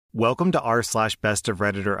Welcome to r/Bestof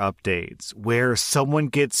Redditor updates, where someone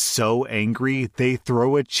gets so angry they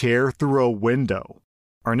throw a chair through a window.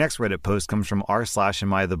 Our next Reddit post comes from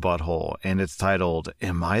r/Am I the Butthole, and it's titled,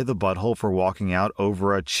 Am I the Butthole for Walking Out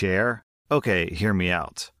Over a Chair? Okay, hear me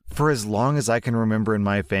out. For as long as I can remember in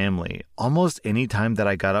my family, almost any time that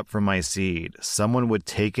I got up from my seat, someone would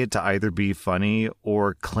take it to either be funny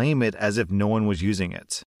or claim it as if no one was using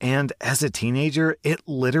it. And as a teenager, it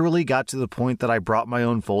literally got to the point that I brought my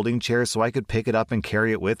own folding chair so I could pick it up and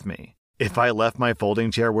carry it with me. If I left my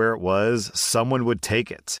folding chair where it was, someone would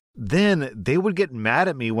take it. Then they would get mad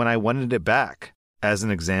at me when I wanted it back. As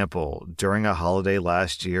an example, during a holiday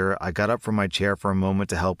last year, I got up from my chair for a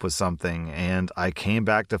moment to help with something, and I came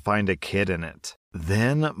back to find a kid in it.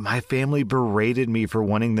 Then my family berated me for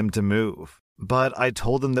wanting them to move. But I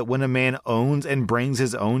told them that when a man owns and brings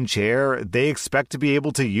his own chair, they expect to be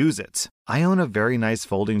able to use it. I own a very nice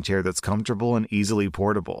folding chair that's comfortable and easily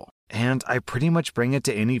portable. And I pretty much bring it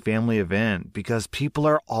to any family event because people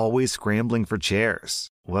are always scrambling for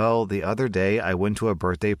chairs. Well, the other day I went to a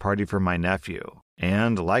birthday party for my nephew.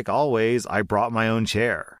 And like always, I brought my own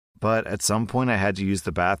chair. But at some point I had to use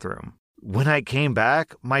the bathroom. When I came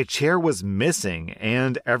back, my chair was missing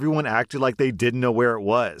and everyone acted like they didn't know where it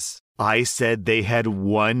was. I said they had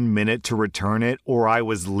 1 minute to return it or I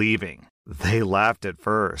was leaving. They laughed at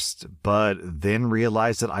first, but then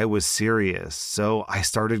realized that I was serious, so I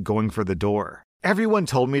started going for the door. Everyone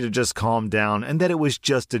told me to just calm down and that it was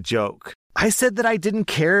just a joke. I said that I didn't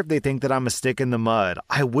care if they think that I'm a stick in the mud.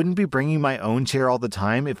 I wouldn't be bringing my own chair all the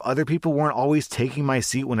time if other people weren't always taking my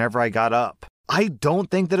seat whenever I got up. I don't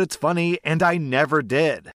think that it's funny, and I never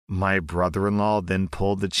did. My brother-in-law then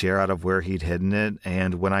pulled the chair out of where he'd hidden it,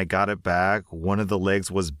 and when I got it back, one of the legs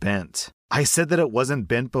was bent. I said that it wasn't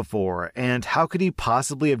bent before, and how could he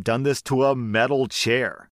possibly have done this to a metal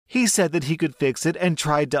chair? He said that he could fix it and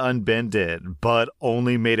tried to unbend it, but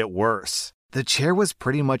only made it worse. The chair was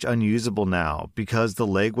pretty much unusable now because the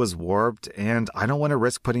leg was warped and I don't want to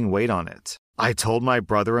risk putting weight on it. I told my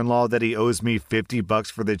brother-in-law that he owes me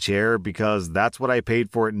 $50 for the chair because that's what I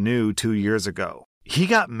paid for it new 2 years ago. He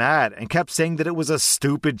got mad and kept saying that it was a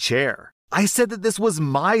stupid chair. I said that this was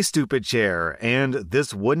my stupid chair and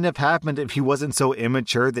this wouldn't have happened if he wasn't so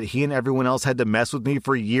immature that he and everyone else had to mess with me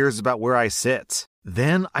for years about where I sit.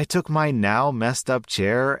 Then I took my now messed up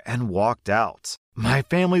chair and walked out. My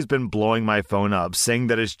family's been blowing my phone up, saying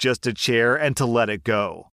that it's just a chair and to let it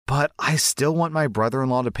go. But I still want my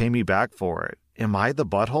brother-in-law to pay me back for it. Am I the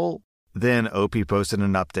butthole? Then OP posted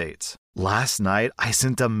an update. Last night, I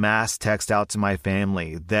sent a mass text out to my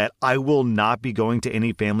family that I will not be going to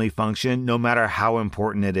any family function no matter how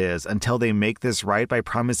important it is until they make this right by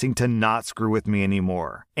promising to not screw with me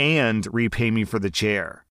anymore and repay me for the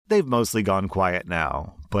chair. They've mostly gone quiet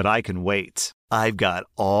now, but I can wait. I've got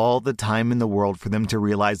all the time in the world for them to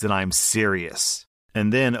realize that I'm serious.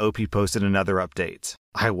 And then OP posted another update.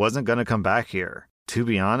 I wasn't going to come back here. To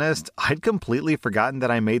be honest, I'd completely forgotten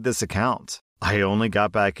that I made this account. I only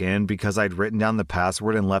got back in because I'd written down the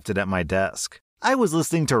password and left it at my desk. I was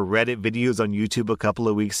listening to Reddit videos on YouTube a couple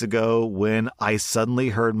of weeks ago when I suddenly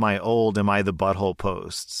heard my old Am I the Butthole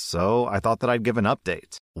post, so I thought that I'd give an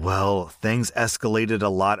update. Well, things escalated a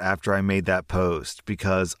lot after I made that post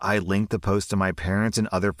because I linked the post to my parents and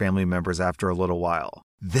other family members after a little while.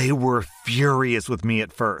 They were furious with me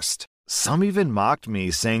at first. Some even mocked me,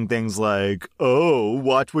 saying things like, "Oh,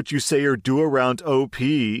 watch what you say or do around OP.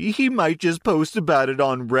 He might just post about it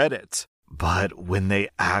on Reddit." But when they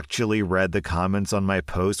actually read the comments on my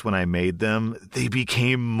post when I made them, they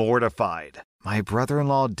became mortified. My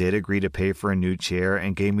brother-in-law did agree to pay for a new chair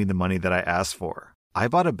and gave me the money that I asked for. I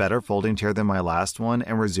bought a better folding chair than my last one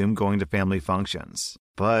and resumed going to family functions.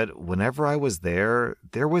 But whenever I was there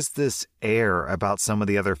was this air about some of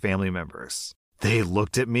the other family members. They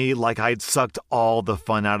looked at me like I'd sucked all the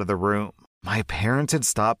fun out of the room. My parents had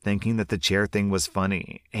stopped thinking that the chair thing was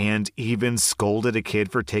funny, and even scolded a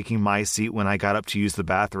kid for taking my seat when I got up to use the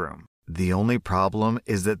bathroom. The only problem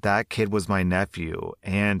is that that kid was my nephew,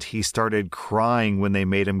 and he started crying when they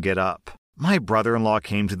made him get up. My brother-in-law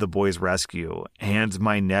came to the boy's rescue, and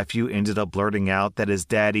my nephew ended up blurting out that his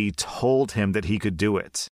daddy told him that he could do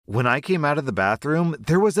it. When I came out of the bathroom,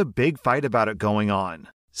 there was a big fight about it going on.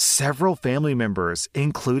 Several family members,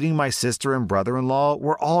 including my sister and brother-in-law,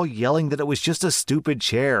 were all yelling that it was just a stupid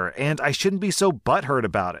chair and I shouldn't be so butthurt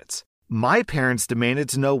about it. My parents demanded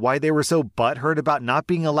to know why they were so butthurt about not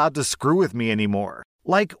being allowed to screw with me anymore.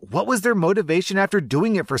 Like, what was their motivation after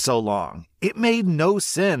doing it for so long? It made no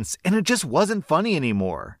sense, and it just wasn't funny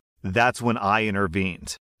anymore. That's when I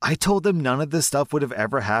intervened. I told them none of this stuff would have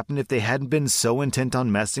ever happened if they hadn't been so intent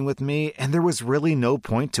on messing with me, and there was really no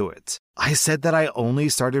point to it. I said that I only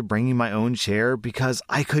started bringing my own chair because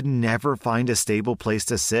I could never find a stable place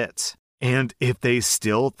to sit. And if they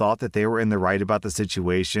still thought that they were in the right about the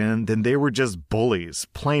situation, then they were just bullies,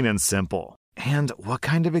 plain and simple. And what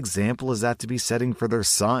kind of example is that to be setting for their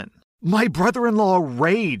son? My brother-in-law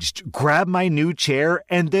raged, grabbed my new chair,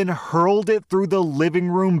 and then hurled it through the living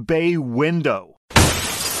room bay window.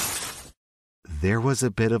 There was a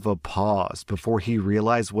bit of a pause before he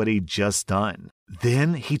realized what he'd just done.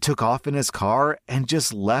 Then he took off in his car and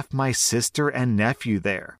just left my sister and nephew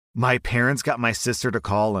there. My parents got my sister to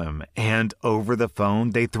call him, and over the phone,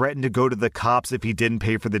 they threatened to go to the cops if he didn't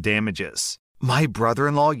pay for the damages. My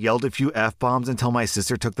brother-in-law yelled a few F-bombs until my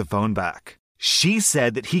sister took the phone back. She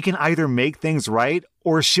said that he can either make things right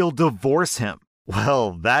or she'll divorce him.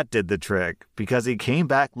 Well, that did the trick, because he came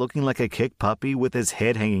back looking like a kicked puppy with his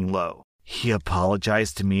head hanging low. He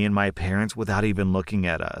apologized to me and my parents without even looking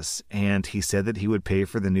at us, and he said that he would pay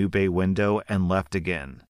for the new bay window and left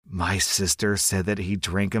again. My sister said that he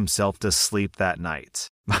drank himself to sleep that night.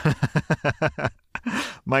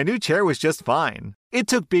 My new chair was just fine. It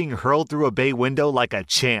took being hurled through a bay window like a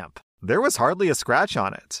champ. There was hardly a scratch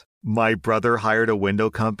on it. My brother hired a window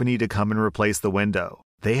company to come and replace the window.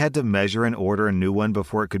 They had to measure and order a new one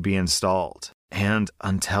before it could be installed. And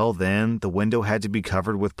until then, the window had to be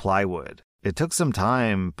covered with plywood. It took some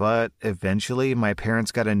time, but eventually my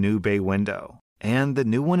parents got a new bay window. And the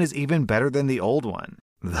new one is even better than the old one.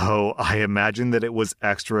 Though I imagine that it was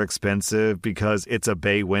extra expensive because it's a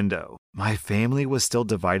bay window. My family was still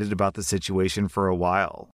divided about the situation for a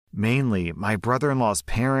while. Mainly, my brother-in-law's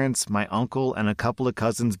parents, my uncle, and a couple of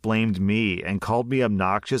cousins blamed me and called me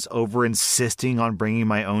obnoxious over insisting on bringing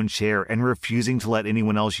my own chair and refusing to let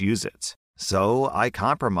anyone else use it. So I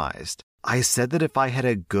compromised. I said that if I had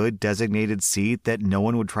a good designated seat that no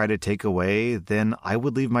one would try to take away, then I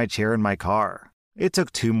would leave my chair in my car. It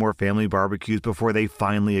took 2 more family barbecues before they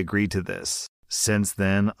finally agreed to this. Since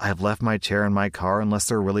then, I've left my chair in my car unless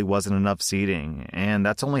there really wasn't enough seating, and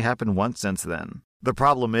that's only happened once since then. The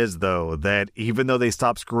problem is, though, that even though they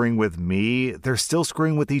stopped screwing with me, they're still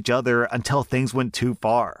screwing with each other until things went too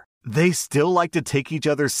far. They still like to take each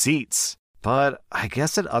other's seats. But I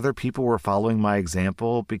guess that other people were following my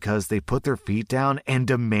example because they put their feet down and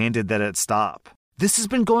demanded that it stop. This has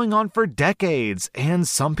been going on for decades, and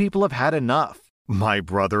some people have had enough. My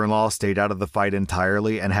brother-in-law stayed out of the fight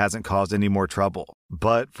entirely and hasn't caused any more trouble.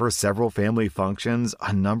 But for several family functions,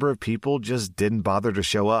 a number of people just didn't bother to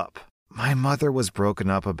show up. My mother was broken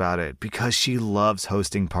up about it because she loves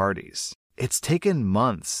hosting parties. It's taken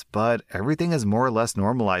months, but everything is more or less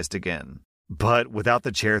normalized again. But without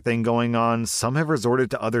the chair thing going on, some have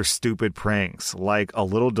resorted to other stupid pranks, like a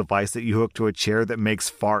little device that you hook to a chair that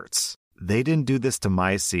makes farts. They didn't do this to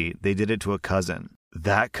my seat, they did it to a cousin.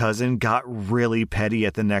 That cousin got really petty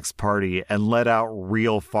at the next party and let out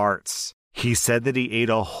real farts. He said that he ate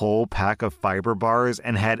a whole pack of fiber bars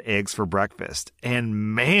and had eggs for breakfast,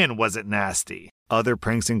 and man was it nasty. Other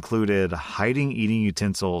pranks included hiding eating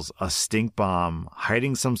utensils, a stink bomb,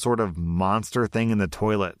 hiding some sort of monster thing in the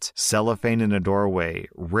toilet, cellophane in a doorway,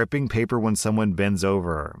 ripping paper when someone bends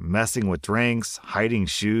over, messing with drinks, hiding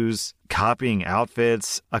shoes, copying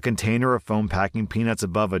outfits, a container of foam packing peanuts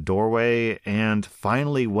above a doorway, and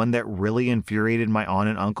finally one that really infuriated my aunt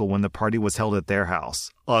and uncle when the party was held at their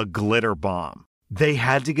house, a glitter bomb. They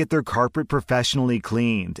had to get their carpet professionally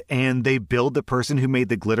cleaned, and they billed the person who made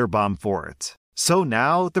the glitter bomb for it. So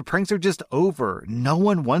now the pranks are just over. No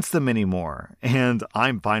one wants them anymore, and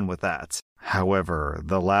I'm fine with that. However,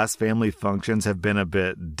 the last family functions have been a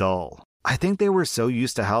bit dull. I think they were so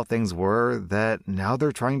used to how things were that now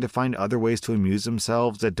they're trying to find other ways to amuse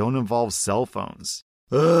themselves that don't involve cell phones.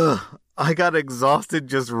 Ugh, I got exhausted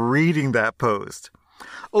just reading that post.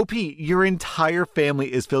 OP, your entire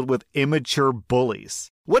family is filled with immature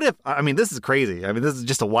bullies. What if, this is crazy. This is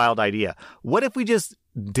just a wild idea. What if we just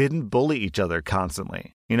didn't bully each other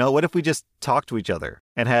constantly? What if we just talked to each other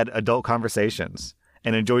and had adult conversations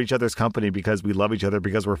and enjoyed each other's company because we love each other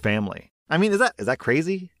because we're family? Is that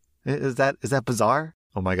crazy? Is that bizarre?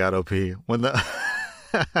 Oh my God, OP. When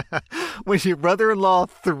your brother-in-law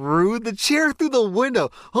threw the chair through the window.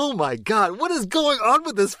 Oh my God, what is going on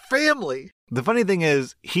with this family? The funny thing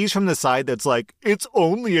is, he's from the side that's like, it's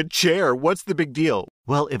only a chair. What's the big deal?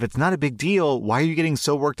 Well, if it's not a big deal, why are you getting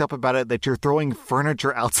so worked up about it that you're throwing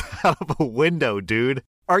furniture outside of a window, dude?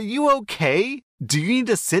 Are you okay? Do you need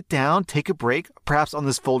to sit down, take a break, perhaps on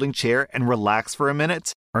this folding chair, and relax for a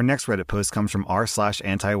minute? Our next Reddit post comes from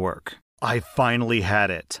r/antiwork. I finally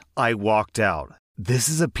had it. I walked out. This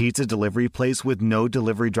is a pizza delivery place with no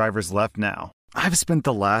delivery drivers left now. I've spent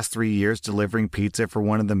the last 3 years delivering pizza for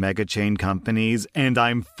one of the mega chain companies, and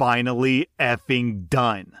I'm finally effing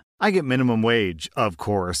done. I get minimum wage, of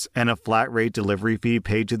course, and a flat rate delivery fee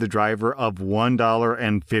paid to the driver of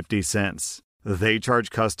 $1.50. They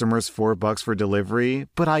charge customers $4 for delivery,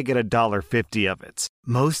 but I get $1.50 of it.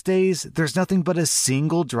 Most days, there's nothing but a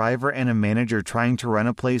single driver and a manager trying to run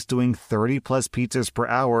a place doing 30-plus pizzas per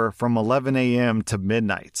hour from 11 a.m. to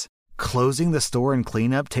midnight. Closing the store and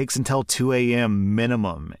cleanup takes until 2 a.m.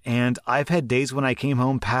 minimum, and I've had days when I came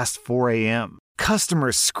home past 4 a.m.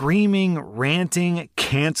 Customers screaming, ranting,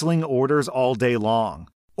 canceling orders all day long.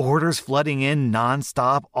 Orders flooding in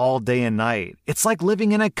nonstop all day and night. It's like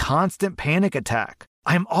living in a constant panic attack.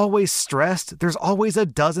 I'm always stressed. There's always a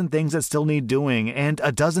dozen things that still need doing and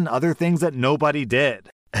a dozen other things that nobody did.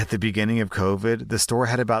 At the beginning of COVID, the store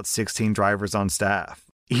had about 16 drivers on staff.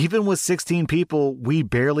 Even with 16 people, we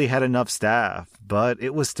barely had enough staff, but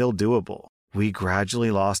it was still doable. We gradually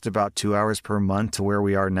lost about 2 hours per month to where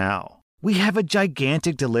we are now. We have a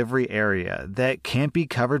gigantic delivery area that can't be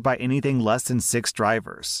covered by anything less than 6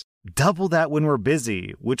 drivers. Double that when we're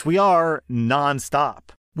busy, which we are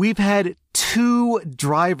nonstop. We've had 2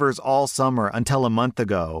 drivers all summer until a month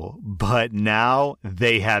ago, but now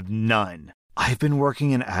they have none. I've been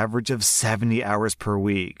working an average of 70 hours per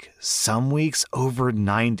week, some weeks over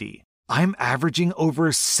 90. I'm averaging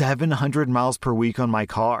over 700 miles per week on my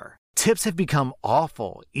car. Tips have become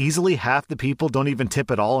awful. Easily half the people don't even tip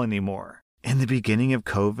at all anymore. In the beginning of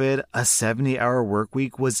COVID, a 70-hour work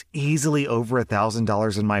week was easily over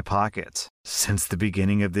 $1,000 in my pocket. Since the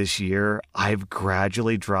beginning of this year, I've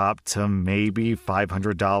gradually dropped to maybe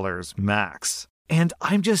 $500 max. And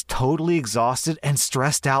I'm just totally exhausted and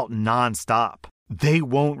stressed out nonstop. They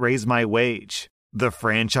won't raise my wage. The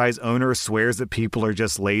franchise owner swears that people are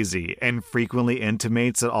just lazy and frequently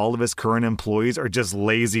intimates that all of his current employees are just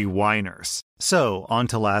lazy whiners. So, on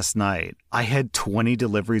to last night. I had 20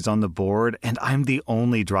 deliveries on the board and I'm the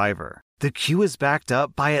only driver. The queue is backed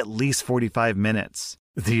up by at least 45 minutes.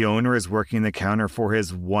 The owner is working the counter for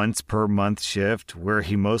his once-per-month shift where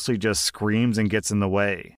he mostly just screams and gets in the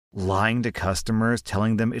way. Lying to customers,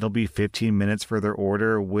 telling them it'll be 15 minutes for their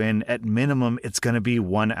order when at minimum it's going to be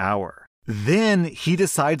 1 hour. Then he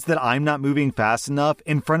decides that I'm not moving fast enough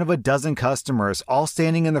in front of a dozen customers, all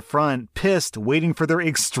standing in the front, pissed, waiting for their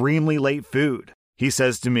extremely late food. He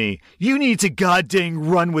says to me, "You need to goddamn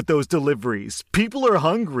run with those deliveries. People are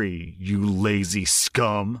hungry, you lazy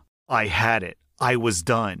scum." I had it. I was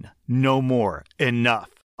done. No more.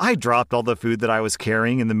 Enough. I dropped all the food that I was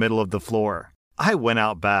carrying in the middle of the floor. I went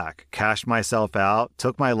out back, cashed myself out,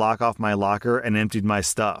 took my lock off my locker, and emptied my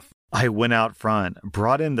stuff. I went out front,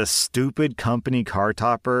 brought in the stupid company car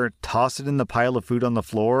topper, tossed it in the pile of food on the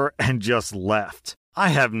floor, and just left. I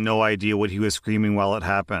have no idea what he was screaming while it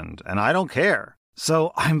happened, and I don't care.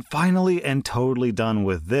 So I'm finally and totally done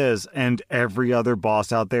with this and every other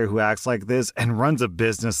boss out there who acts like this and runs a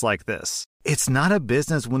business like this. It's not a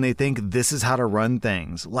business when they think this is how to run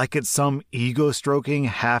things, like it's some ego-stroking,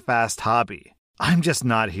 half-assed hobby. I'm just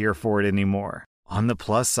not here for it anymore. On the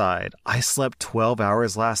plus side, I slept 12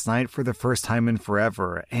 hours last night for the first time in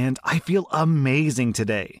forever, and I feel amazing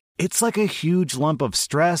today. It's like a huge lump of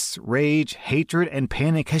stress, rage, hatred, and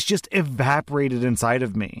panic has just evaporated inside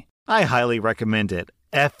of me. I highly recommend it.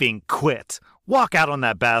 Effing quit. Walk out on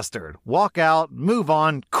that bastard. Walk out, move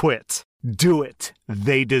on, quit. Do it.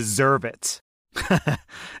 They deserve it.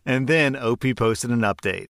 And then OP posted an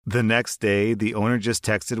update. The next day, the owner just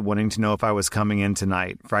texted wanting to know if I was coming in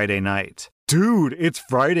tonight, Friday night. Dude, it's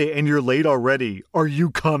Friday and you're late already. Are you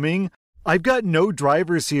coming? I've got no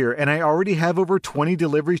drivers here and I already have over 20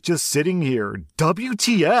 deliveries just sitting here.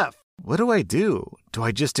 WTF? What do? Do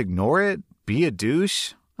I just ignore it? Be a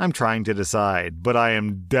douche? I'm trying to decide, but I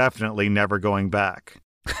am definitely never going back.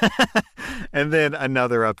 And then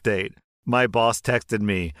another update. My boss texted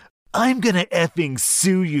me, "I'm gonna effing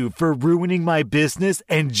sue you for ruining my business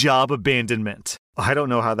and job abandonment." I don't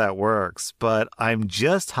know how that works, but I'm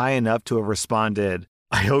just high enough to have responded,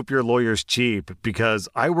 "I hope your lawyer's cheap because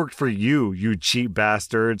I worked for you, you cheap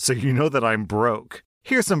bastard, so you know that I'm broke.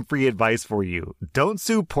 Here's some free advice for you. Don't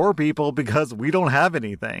sue poor people because we don't have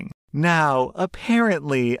anything. Now,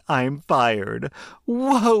 apparently, I'm fired.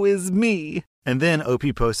 Woe is me." And then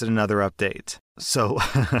OP posted another update. So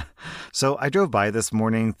I drove by this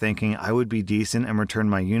morning thinking I would be decent and return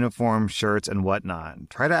my uniform, shirts, and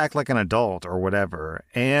whatnot. Try to act like an adult or whatever.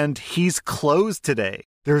 And he's closed today.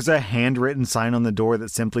 There's a handwritten sign on the door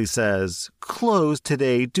that simply says, "Closed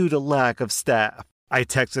today due to lack of staff." I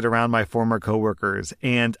texted around my former coworkers,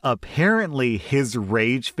 and apparently his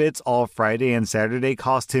rage fits all Friday and Saturday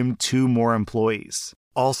cost him 2 more employees.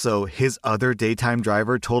 Also, his other daytime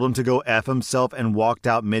driver told him to go F himself and walked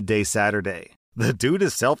out midday Saturday. The dude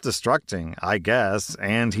is self-destructing, I guess,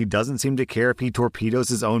 and he doesn't seem to care if he torpedoes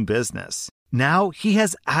his own business. Now, he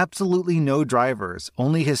has absolutely no drivers,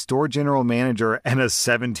 only his store general manager and a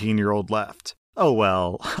 17-year-old left. Oh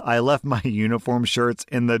well, I left my uniform shirts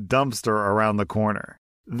in the dumpster around the corner.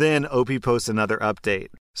 Then OP posts another update.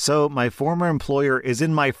 So my former employer is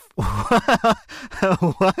in my...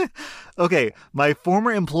 What? Okay, my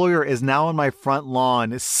former employer is now on my front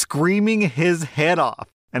lawn screaming his head off.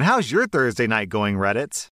 And how's your Thursday night going,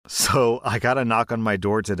 Reddit? So I got a knock on my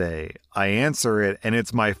door today. I answer it, and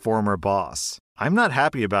it's my former boss. I'm not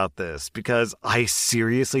happy about this because I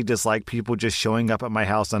seriously dislike people just showing up at my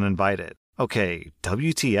house uninvited. Okay,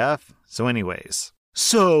 WTF? So anyways.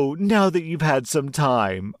 So, now that you've had some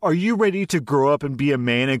time, are you ready to grow up and be a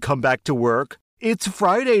man and come back to work? It's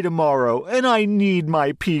Friday tomorrow, and I need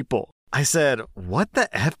my people. I said, what the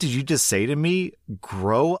F did you just say to me?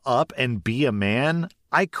 Grow up and be a man?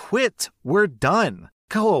 I quit. We're done.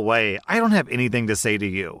 Go away. I don't have anything to say to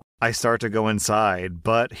you. I start to go inside,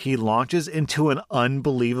 but he launches into an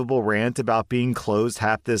unbelievable rant about being closed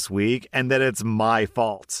half this week and that it's my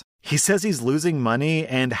fault. He says he's losing money,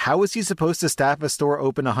 and how is he supposed to staff a store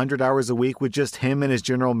open 100 hours a week with just him and his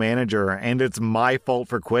general manager, and it's my fault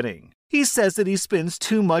for quitting. He says that he spends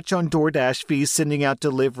too much on DoorDash fees sending out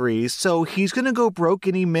deliveries, so he's gonna go broke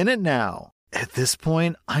any minute now. At this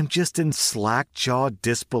point, I'm just in slack-jawed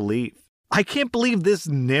disbelief. I can't believe this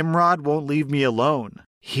Nimrod won't leave me alone.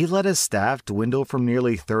 He let his staff dwindle from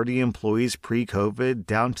nearly 30 employees pre-COVID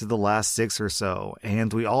down to the last 6 or so,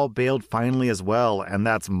 and we all bailed finally as well, and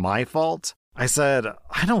that's my fault? I said,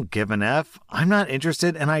 I don't give an F. I'm not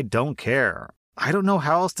interested and I don't care. I don't know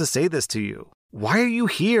how else to say this to you. Why are you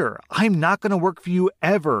here? I'm not going to work for you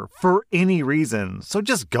ever, for any reason, so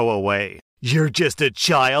just go away. You're just a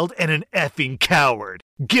child and an effing coward.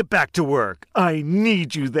 Get back to work. I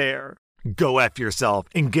need you there. Go F yourself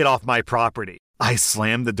and get off my property. I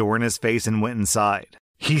slammed the door in his face and went inside.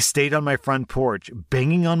 He stayed on my front porch,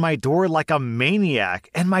 banging on my door like a maniac,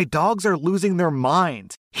 and my dogs are losing their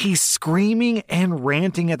mind. He's screaming and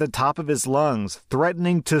ranting at the top of his lungs,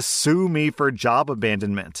 threatening to sue me for job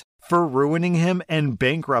abandonment, for ruining him and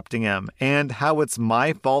bankrupting him, and how it's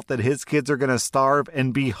my fault that his kids are going to starve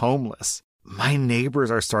and be homeless. My neighbors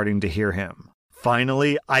are starting to hear him.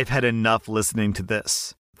 Finally, I've had enough listening to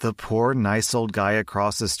this. The poor, nice old guy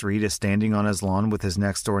across the street is standing on his lawn with his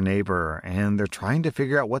next-door neighbor, and they're trying to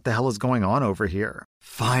figure out what the hell is going on over here.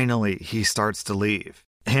 Finally, he starts to leave.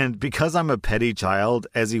 And because I'm a petty child,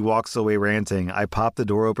 as he walks away ranting, I pop the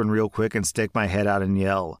door open real quick and stick my head out and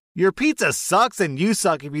yell, "Your pizza sucks and you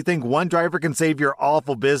suck if you think one driver can save your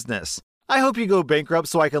awful business. I hope you go bankrupt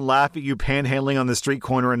so I can laugh at you panhandling on the street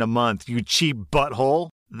corner in a month, you cheap butthole."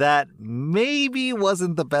 That maybe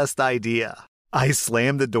wasn't the best idea. I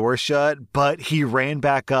slammed the door shut, but he ran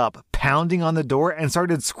back up, pounding on the door and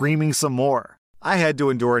started screaming some more. I had to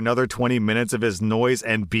endure another 20 minutes of his noise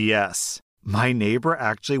and BS. My neighbor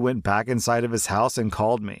actually went back inside of his house and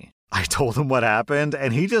called me. I told him what happened,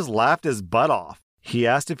 and he just laughed his butt off. He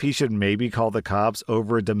asked if he should maybe call the cops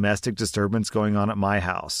over a domestic disturbance going on at my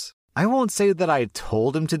house. I won't say that I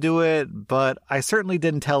told him to do it, but I certainly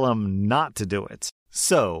didn't tell him not to do it.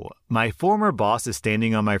 So, my former boss is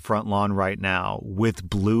standing on my front lawn right now, with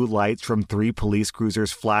blue lights from 3 police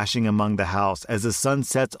cruisers flashing among the house as the sun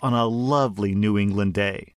sets on a lovely New England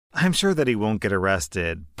day. I'm sure that he won't get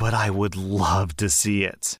arrested, but I would love to see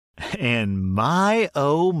it. And my,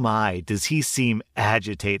 oh my, does he seem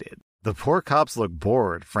agitated. The poor cops look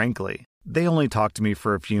bored, frankly. They only talked to me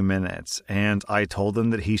for a few minutes, and I told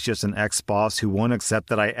them that he's just an ex-boss who won't accept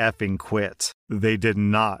that I effing quit. They did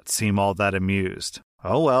not seem all that amused.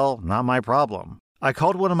 Oh well, not my problem. I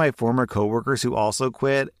called one of my former coworkers who also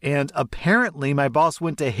quit, and apparently my boss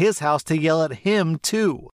went to his house to yell at him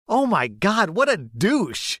too. Oh my god, what a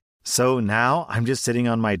douche! So now I'm just sitting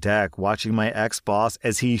on my deck watching my ex-boss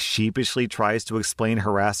as he sheepishly tries to explain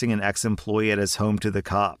harassing an ex-employee at his home to the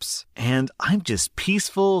cops. And I'm just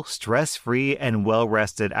peaceful, stress-free, and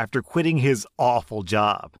well-rested after quitting his awful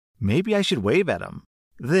job. Maybe I should wave at him.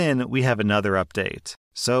 Then we have another update.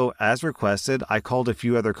 So, as requested, I called a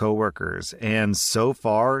few other coworkers, and so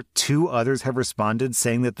far, 2 others have responded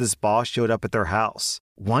saying that this boss showed up at their house.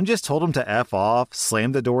 One just told him to F off,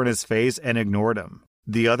 slammed the door in his face, and ignored him.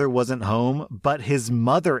 The other wasn't home, but his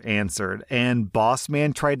mother answered, and boss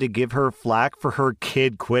man tried to give her flack for her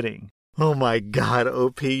kid quitting. Oh my God,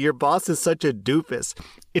 OP, your boss is such a doofus.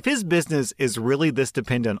 If his business is really this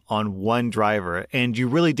dependent on one driver and you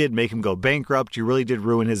really did make him go bankrupt, you really did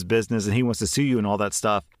ruin his business and he wants to sue you and all that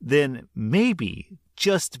stuff, then maybe,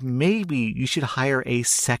 just maybe, you should hire a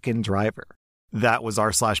second driver. That was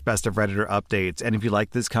r/Best of Redditor updates. And if you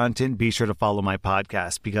like this content, be sure to follow my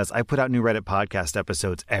podcast because I put out new Reddit podcast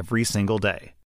episodes every single day.